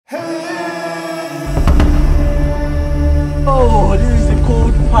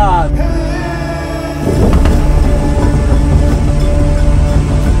part.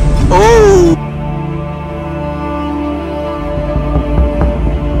 Oh!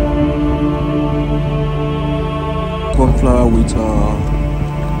 Corn flour with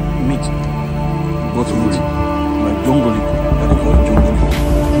meat, bottom meat, like jongoli, that they call it jongoli.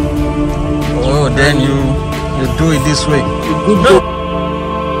 Oh, then you do it this way. No.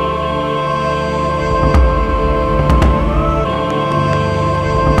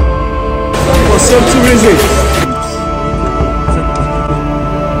 For safety reasons.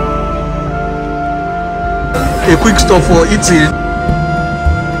 A quick stop for eating.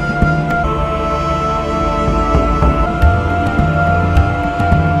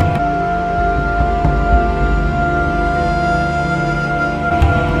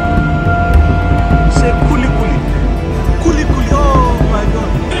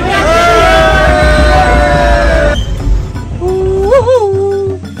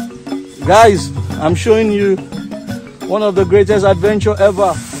 Guys, I'm showing you one of the greatest adventure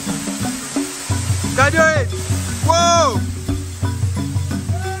ever. Can you do it? Whoa!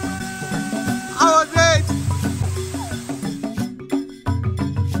 I was great!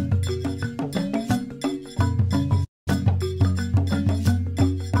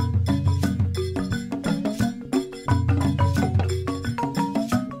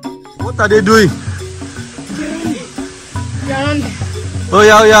 What are they doing? Oh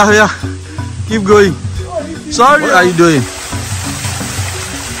yeah, yeah, yeah. Keep going. Sorry. What are you doing?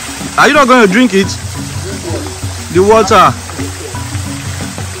 Are you not going to drink it? The water.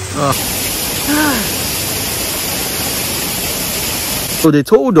 So they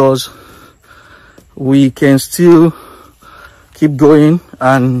told us we can still keep going,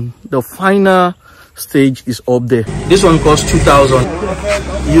 and the final stage is up there. This one costs 2,000.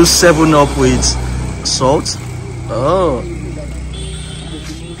 Use 7-Up with salt. Oh.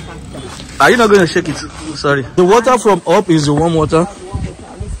 Are you not going to shake it? Sorry. The water from up is the warm water.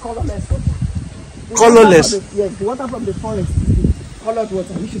 It's colorless water. Colorless? Yes, the water from the forest is the colored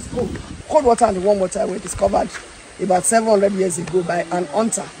water, which is cold. Cold water and the warm water were discovered about 700 years ago by an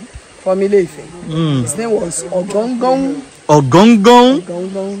hunter from Ile-Ife. His name was Ogongong. Ogongong?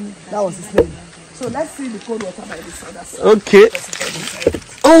 Ogongong. That was his name. So let's see the cold water by this other side. Okay.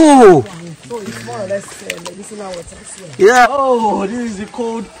 Oh! So it's more or less medicinal water. Yeah. Oh, this is the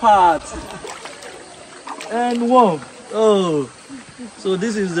cold part. And warm. Oh. So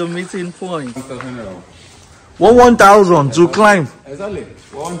this is the meeting point. 1,000 to climb. Exactly.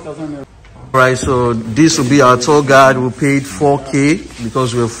 1,000. Right, so this will be our tour guide. We paid 4K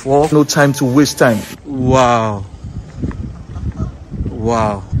because we're 4. No time to waste time. Wow.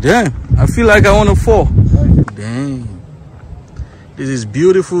 Wow. Damn. I feel like I want to fall. Damn. This is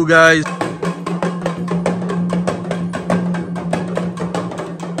beautiful, guys.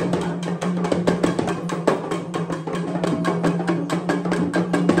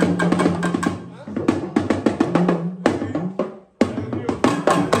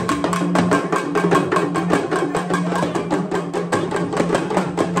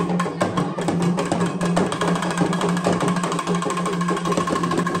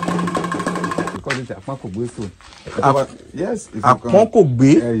 Yes.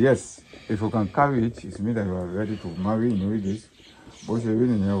 Yes. If you can carry it, it means that you are ready to marry. You know this. But you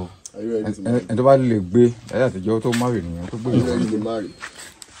really know. Are you ready to marry? And about the big, that's the job to marry. Are you ready to marry?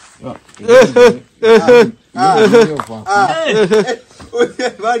 You are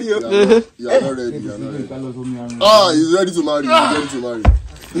not ready. You are not ready. Ah, he's ready to marry. He's ready to marry.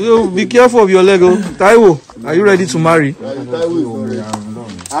 You be careful of your leg. Taiwo, are you ready to marry? Taiwo is not ready.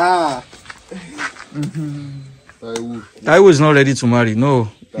 Ah. Taiwo is not ready to marry. No,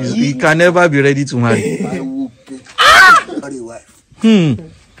 he can never be ready to marry.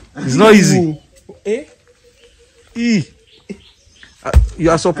 It's not easy. You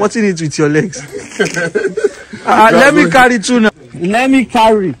are supporting it with your legs. Let me carry too now. Let me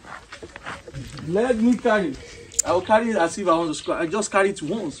carry. Let me carry. I will carry it as if I want to squat. I just carry it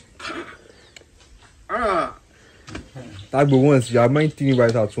once. That be once. You are mind thinking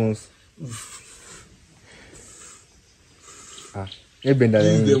about it at once.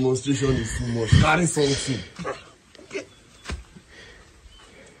 This demonstration is too much. Carry something.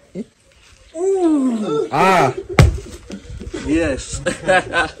 Yes. Let's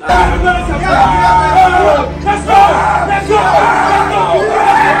go!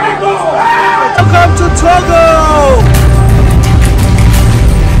 Welcome to Togo!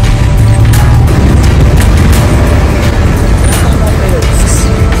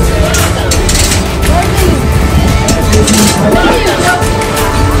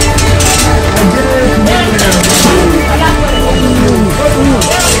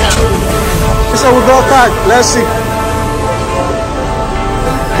 rockers. Let's see.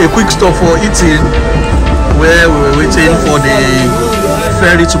 A quick stop for eating, where we were waiting for the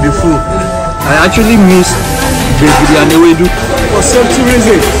ferry to be full. I actually missed the biryani we do for safety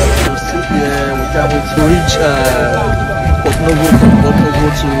reasons. Yeah, we can't wait to reach from Togo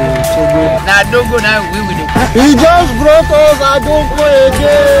to Togo. Now don't go now, we will. He just brought us. I don't go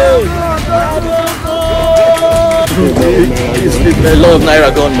again. It's a lot of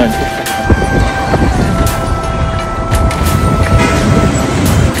Naira gone, man.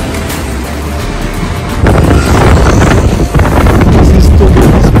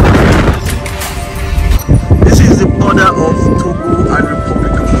 This is the border of Togo and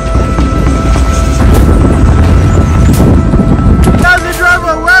Republic. Taxi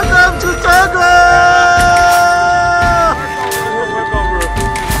driver, welcome to Togo!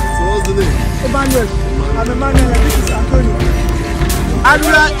 So what's the name? Emmanuel. I'm Emmanuel, and this is Antonio. And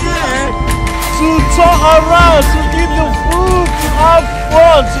we are here to tour around, to eat the food, to have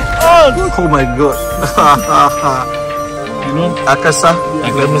fun, to earn. Oh my God. You know, Akasa.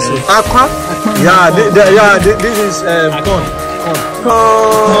 Let me see. Aqua? Yeah, this is corn.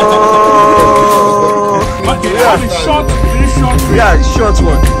 Okay, yeah, short, very short. Yeah, short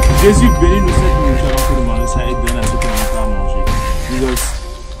one. Jésus bénit nous cette nourriture que nous mangeons, ça aide à ce que nous pouvons manger. Jesus,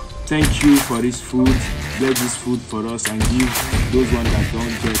 thank you for this food. Bless this food for us and give those ones that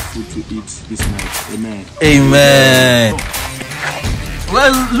don't get food to eat this night. Amen. Amen.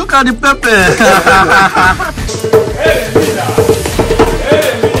 Well, look at the pepper.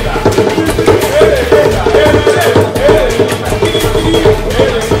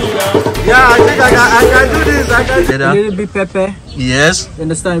 Yeah, I think I can do this. I can do A little bit pepper. Yes. You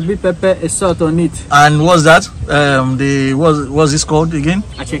understand? A bit pepper, a salt on it. And what's that? What's this called again?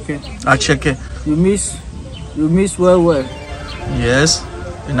 Acheke. Acheke. You miss well. Yes.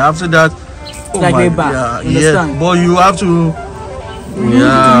 And after that, Like a bar. yeah, Understand? yeah. But you have to. You need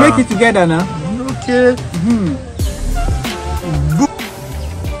to make it together now. Okay.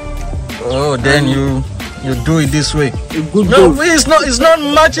 Oh, then you do it this way. Good No, goal. it's not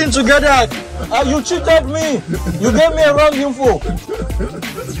matching together. You cheated me. You gave me a wrong info.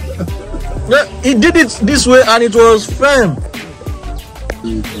 Yeah, he did it this way and it was firm.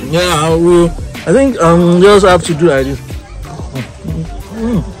 Yeah, I think just have to do like this.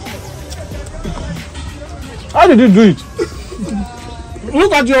 How did you do it?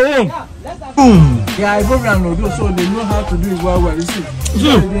 Look at your own. Yeah, I go around so they know how to do it well. You see.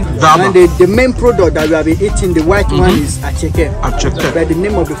 Daba. And the main product that we have been eating, the white one is acheke. Acheke. But the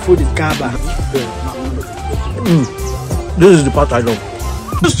name of the food is gaba. This is the part I love.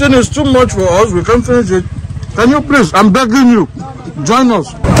 This thing is too much for us. We can't finish it. Can you please? I'm begging you. Join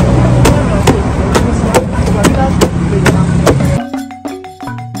us.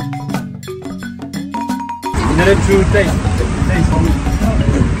 Another true taste.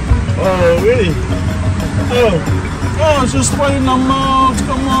 Oh, really? Oh, she's spoiling her mouth.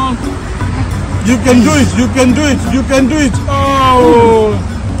 Come on. You can do it. You can do it. You can do it. Oh.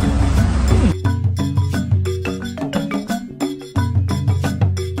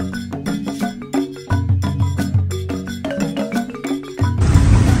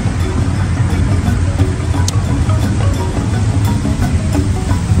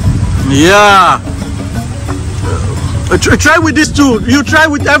 Yeah. Try with this too. You try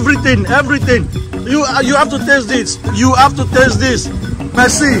with everything. You have to taste this. You have to taste this.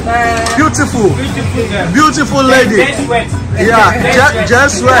 Merci. Beautiful lady. Yeah,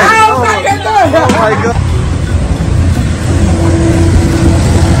 just right. Oh my God.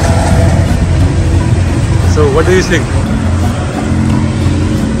 So what do you think?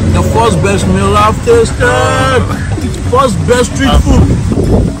 The first best meal I've tasted. First best street food.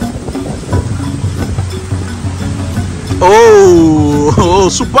 Oh,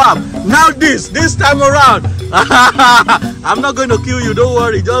 superb. Now this time around. I'm not going to kill you, don't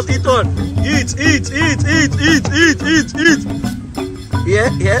worry. Just eat on. Eat.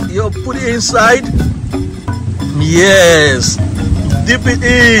 Yeah, you put it inside. Yes. Dip it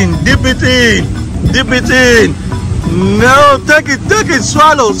in. No, take it.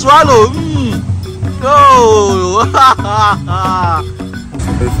 Swallow. Oh.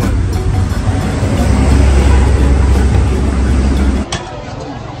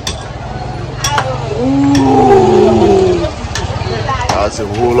 That's a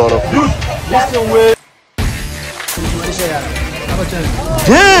whole lot of food.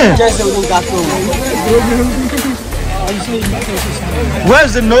 Damn.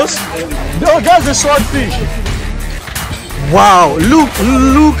 Where's the nose? No, that's the swordfish. Wow, look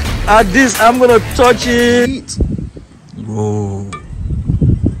at this. I'm gonna touch it. Whoa.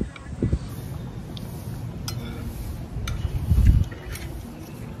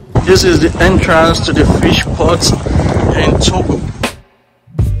 This is the entrance to the fish pot in Togo.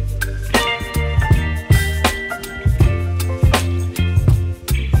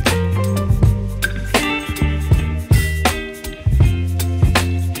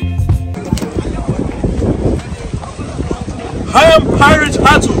 I am Pirate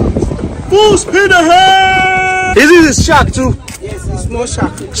Atu. Full speed ahead! Is it a shark too? Yes, it's small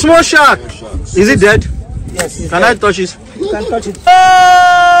shark. Small shark. Is it dead? Yes. Can I touch it? You can touch it.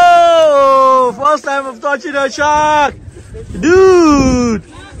 Oh! First time of touching a shark! Dude!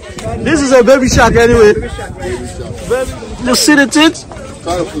 This is a baby shark anyway. Baby. You see the teeth?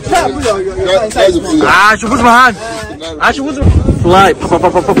 I should put my hand. I should put my fly.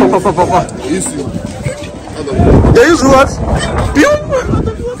 Easy. They use what? Pew!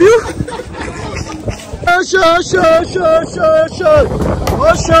 Pew! Shot!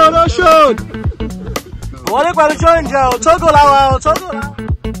 Wọ́n ní pẹ̀lú ṣọ́njẹ́ ò Togo láwa ò Togo láwa.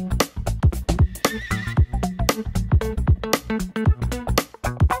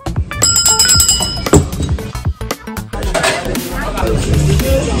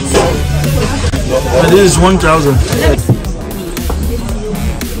 This is 1,000.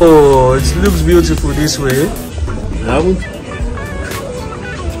 Oh, it looks beautiful this way.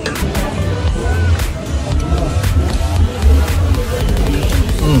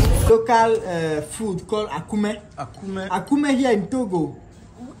 Local food called akume. Akume here in Togo.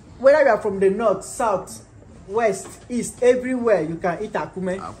 Whether you are from the north, south, west, east, everywhere you can eat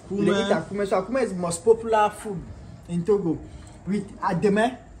akume. They eat akume. So akume is the most popular food in Togo. With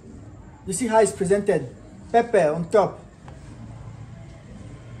ademe, you see how it's presented. Pepper on top.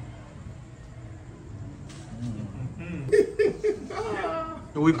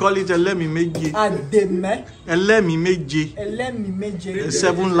 We call it elemi meje. Ademe. Elemi meje. Elemi meje.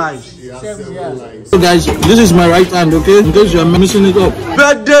 7 lives. 7 years. So guys, this is my right hand, okay? In case you are messing it up.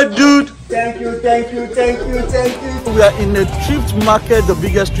 Birthday, dude! Thank you. We are in a thrift market, the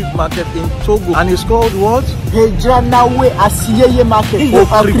biggest thrift market in Togo, and it's called what? Ejanawe Asiyeye Market.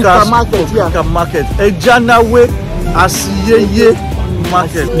 Africa Market. Ejanawe Asiyeye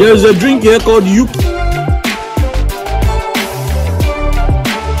Market. There's a drink here called Yuki.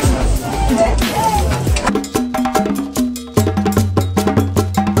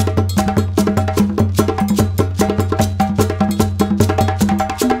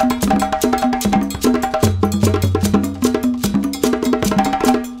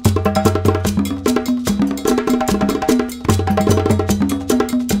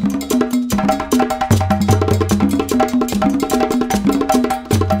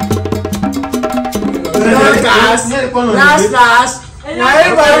 Last.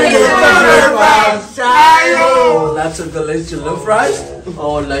 Lots of delicious jollof rice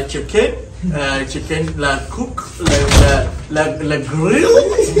or like chicken like cook like grill.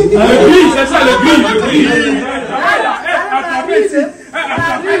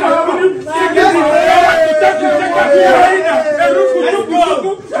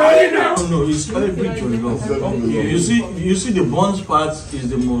 No, it's every jollof. You see the buns part is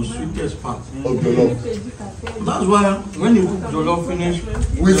the most sweetest part. That's why when you cook jollof finish,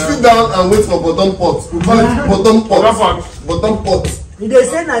 we sit down and wait for bottom pot. We call it bottom pot. Bottom pot. They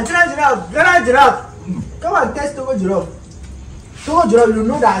say Nigerian giraffe. Come and taste Togo giraffe. Togo giraffe, you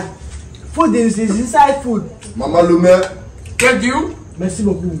know that food is inside food. Mama Lume. Thank you. Merci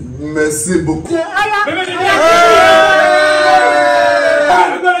beaucoup. Merci beaucoup.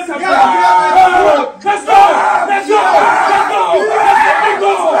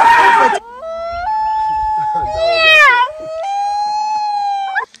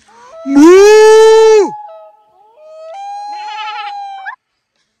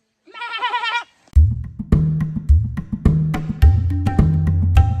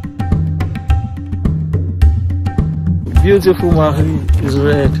 Beautiful Marie is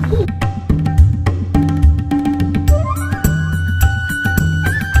red.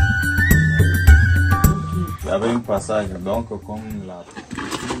 Il y avait un passage, donc comme la...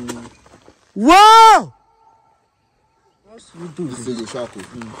 Wow! C'est le chapeau.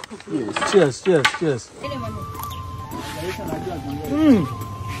 Cheers.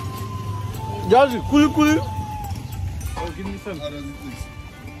 Jazzy, kuli.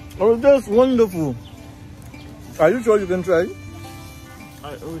 Oh, that's wonderful. Are you sure you can try?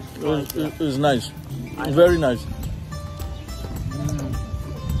 It's nice. Very nice.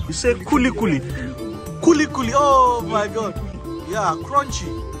 You say kuli. Kuli. Oh my God. Yeah, crunchy,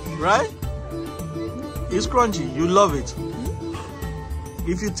 right? It's crunchy. You love it.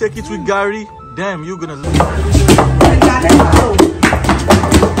 If you take it with Gary, damn, you're gonna love it.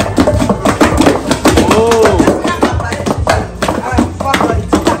 Oh.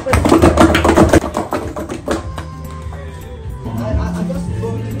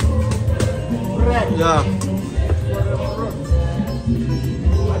 Yeah.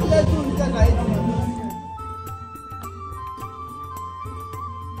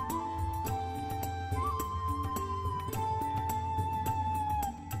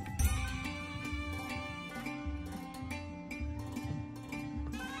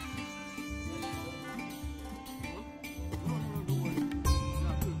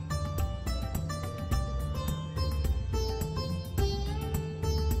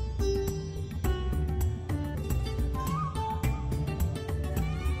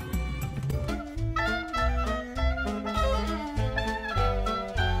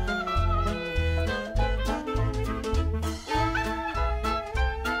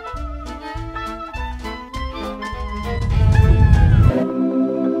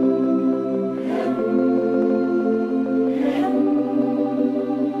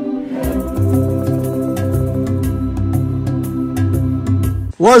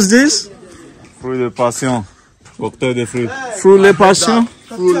 What's this? Fruit de passion. Cocktail de fruit. Fruit de passion?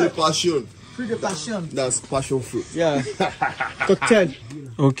 Fruit de passion. Fruit de passion. That's passion fruit. Yeah. Cocktail.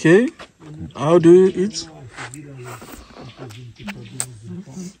 Okay. How do you eat?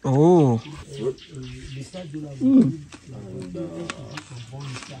 Oh.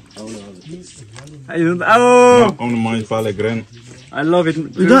 I don't. Oh, On ne mange pas les graines. I love it.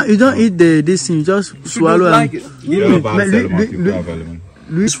 You don't eat this thing. You just swallow like it. it. Yeah, pas seulement tu peux avaler.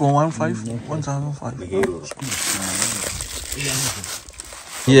 This for 1,005.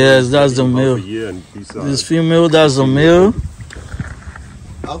 Yes, that's the male. This female, that's the male.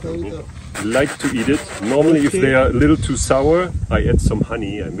 Like to eat it. Normally, if they are a little too sour, I add some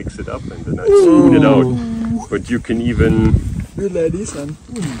honey, I mix it up, and then I spoon it out. But you can even. You like this one.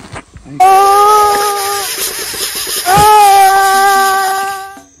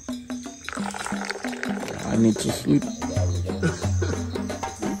 I need to sleep.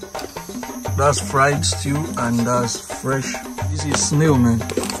 That's fried stew and that's fresh. This is snail, man.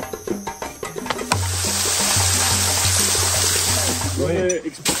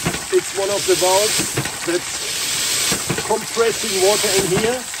 It's one of the valves that's compressing water in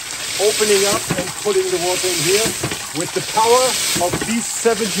here, opening up and putting the water in here with the power of these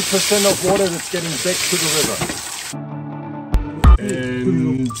 70% of water that's getting back to the river.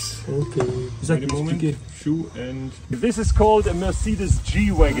 And at the moment, shoe and this is called a Mercedes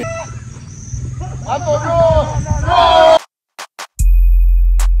G-Wagon.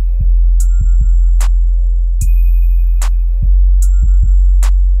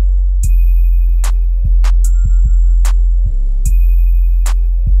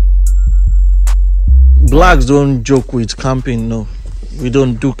 Blacks don't joke with camping, no. We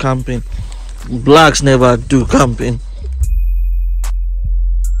don't do camping. Blacks never do camping.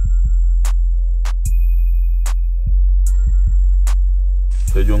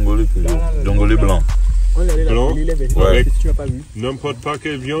 C'est Jongoli toujours. Jongoli blanc. Blanc, Ouais. avec n'importe pas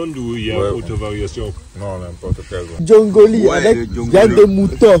quelle viande ou il y a autre variation? Non, n'importe quel. Jongoli, avec il y a des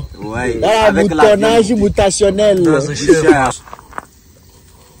moutons. Ouais. Là, la moutonnage mutationnel. That's a chef.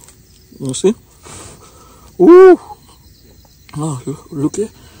 You see? Ooh. Oh, look here.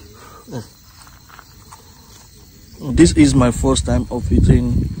 Yeah. This is my first time of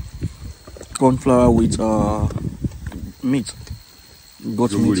eating corn flour with meat,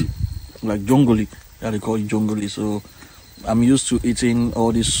 goat meat, like jongoli. Yeah, they call it jongoli. So I'm used to eating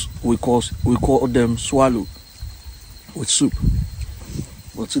all this. We call them swallow with soup.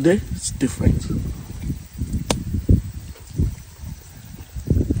 But today it's different.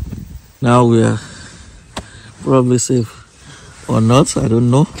 Now we are probably safe or not, I don't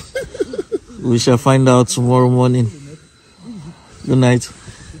know. We shall find out tomorrow morning. Good night.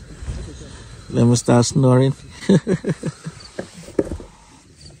 Let me start snoring.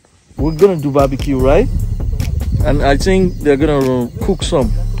 We're gonna do barbecue, right? And I think they're gonna cook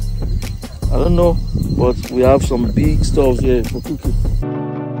some. I don't know, but we have some big stoves here for cooking.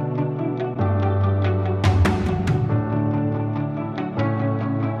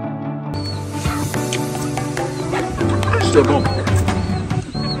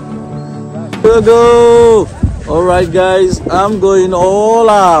 Here go. All right, guys, I'm going all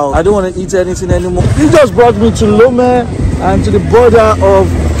out. I don't want to eat anything anymore. He just brought me to Lome and to the border of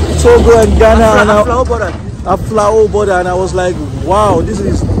Togo and Ghana, a flower border, and I was like, wow, this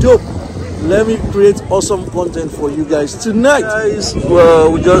is dope. Let me create awesome content for you guys tonight. Guys,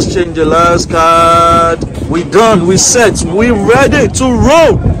 well, we just changed the last card. We done, we set, we ready to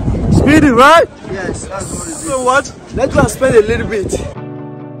roll. Speedy, right? Yes, that's what it is. So what? Let's go and spend a little bit.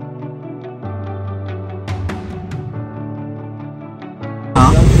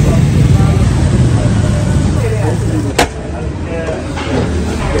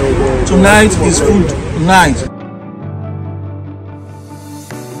 Night is food night.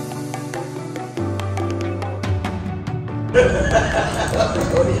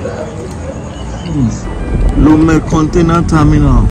 Lome Container Terminal.